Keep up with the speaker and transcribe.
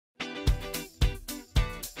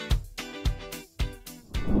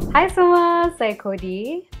Hai semua, saya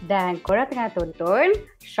Khodi dan korang tengah tonton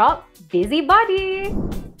SYOK Busybody.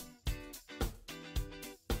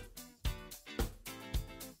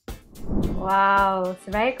 Wow,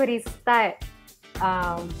 sebenarnya Khodi start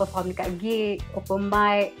perform dekat gig, open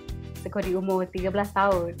mic Khodi umur 13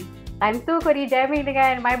 tahun. Time tu Khodi jamming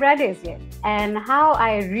dengan my brothers je. And how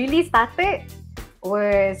I really started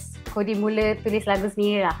was Khodi mula tulis lagu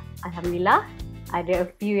sendiri lah. Alhamdulillah, ada a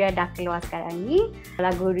few yang dah keluar sekarang ni.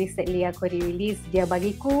 Lagu recently yang Khodi release, Dia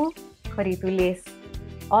Bagiku, Khodi tulis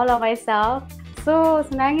all of myself. So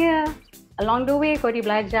sebenarnya along the way Khodi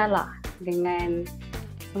belajar lah dengan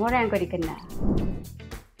semua orang yang Khodi kenal.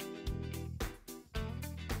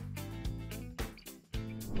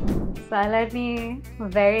 Soalan ni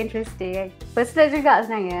very interesting. Personal juga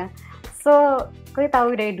sebenarnya. So, Khodi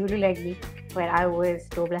tahu dari dulu lagi when I was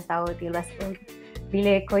 12 tahun, 13 tahun.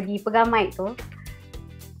 Bila Khodi pegang mic tu,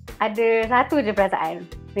 ada satu je perasaan.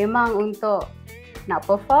 Memang untuk nak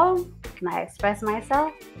perform, nak express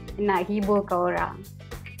myself, nak hiburkan orang.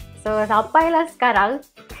 So, sampailah sekarang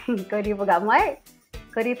Khodi pegang mic,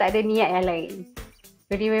 Khodi tak ada niat yang lain.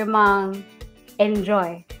 Khodi memang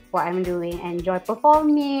enjoy what I'm doing, enjoy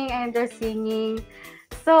performing, enjoy singing.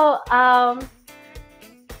 So,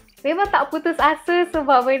 memang tak putus asa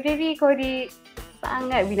sebab benda ni Khodi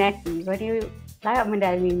sangat minati. Khodi sangat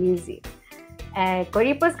mendalami muzik. And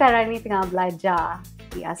Khodi pun sekarang ni tengah belajar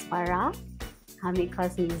di Asmara, ambil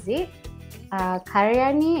kelas muzik.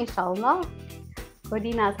 Karya ni insyaAllah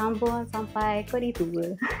Khodi nak sambung sampai Khodi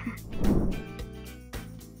tua.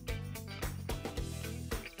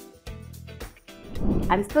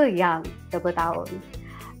 I'm still young, 20 tahun.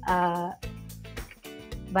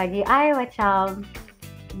 Bagi I macam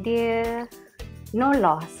dia no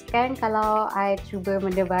loss kan kalau I cuba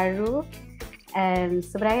benda baru, and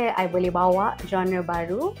sebenarnya I boleh bawa genre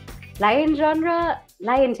baru, lain genre,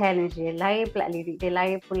 lain challenge dia, lain pula lirik dia,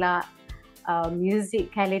 lain pula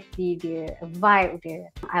musicality dia, vibe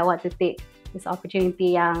dia. I want to take this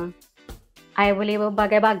opportunity yang I boleh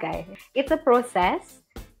berbagai-bagai. It's a process,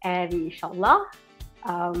 and insyaAllah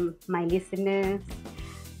my listeners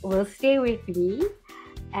will stay with me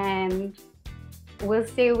and will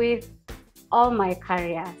stay with all my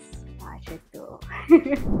karyas. Macam tu.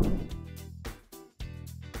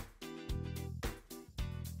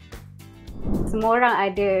 Semua orang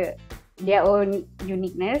ada their own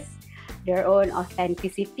uniqueness, their own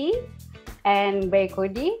authenticity, and bagi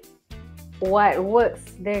Khodi, what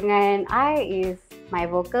works dengan I is my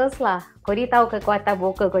vocals lah. Khodi tahu kekuatan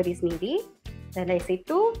vokal Khodi sendiri. Dan dari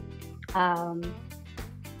situ,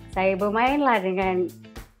 saya bermainlah dengan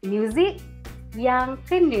muzik yang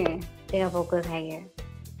kena dengan vokal saya.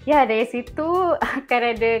 Ya, dari situ akan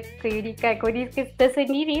ada keunikan Khodi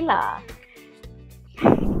tersendirilah.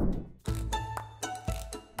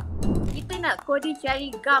 Kita nak Khodi cari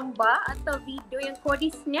gambar atau video yang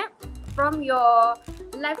Khodi snap from your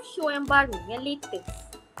live show yang baru, yang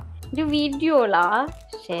latest. Dia video lah,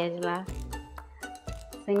 share je lah.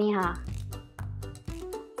 Seni ha.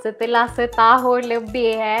 Setelah setahun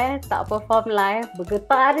lebih tak perform live,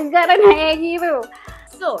 bergetar juga dah nyanyi tu.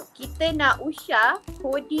 So, kita nak usah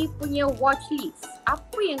Khodi punya watch list.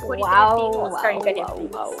 Apa yang Khodi kena tengok sekarang kat Netflix?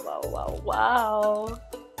 Wow.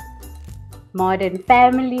 Modern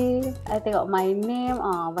Family, I tengok My Name,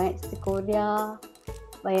 banyak cerita Korea,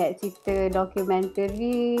 banyak cerita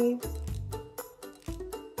dokumentari.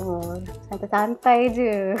 Oh, santai-santai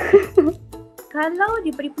je. Kalau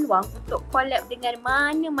diberi peluang untuk collab dengan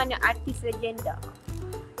mana-mana artis legenda,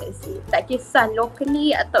 tak kisah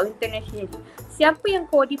locally atau internationally, siapa yang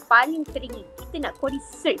Khodi paling teringin? Kita nak Khodi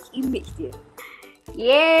search image dia.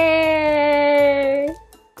 Yeay!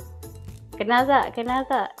 Kenal tak?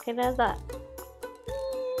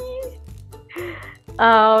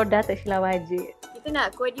 Oh, dah tak silap wajib. Kita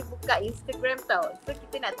nak Khodi buka Instagram tau. So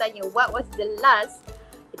kita nak tanya, what was the last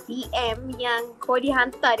DM yang Khodi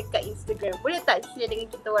hantar dekat Instagram? Boleh tak share dengan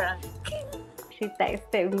kita orang? She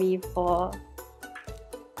texted me for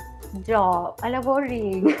job. Alah,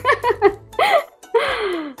 boring.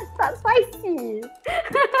 Tak spicy.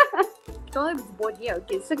 Kau busybody lah.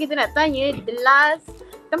 Okay, so kita nak tanya the last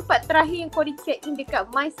tempat terakhir yang Khodi check in dekat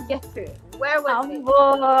My Sejahtera. Where was it?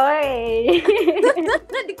 Boy.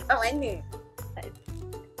 Dekat mana?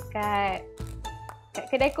 Kat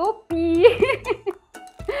kedai kopi.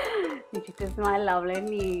 Ni cerita semalam lah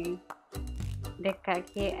ni. Dekat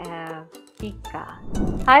KL. Tika.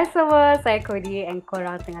 Hai semua, saya Khodi and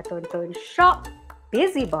korang tengah tonton SYOK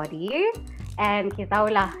Busybody. And kita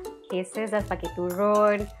tahulah cases dah semakin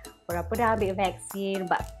turun. Korang pun dah ambil vaksin.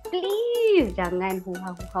 But please jangan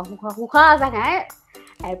huha sangat.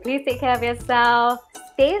 And please take care of yourself.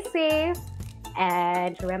 stay safe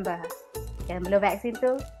and remember, yang belum vaksin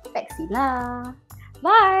tu, vaksin lah.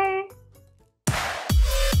 Bye!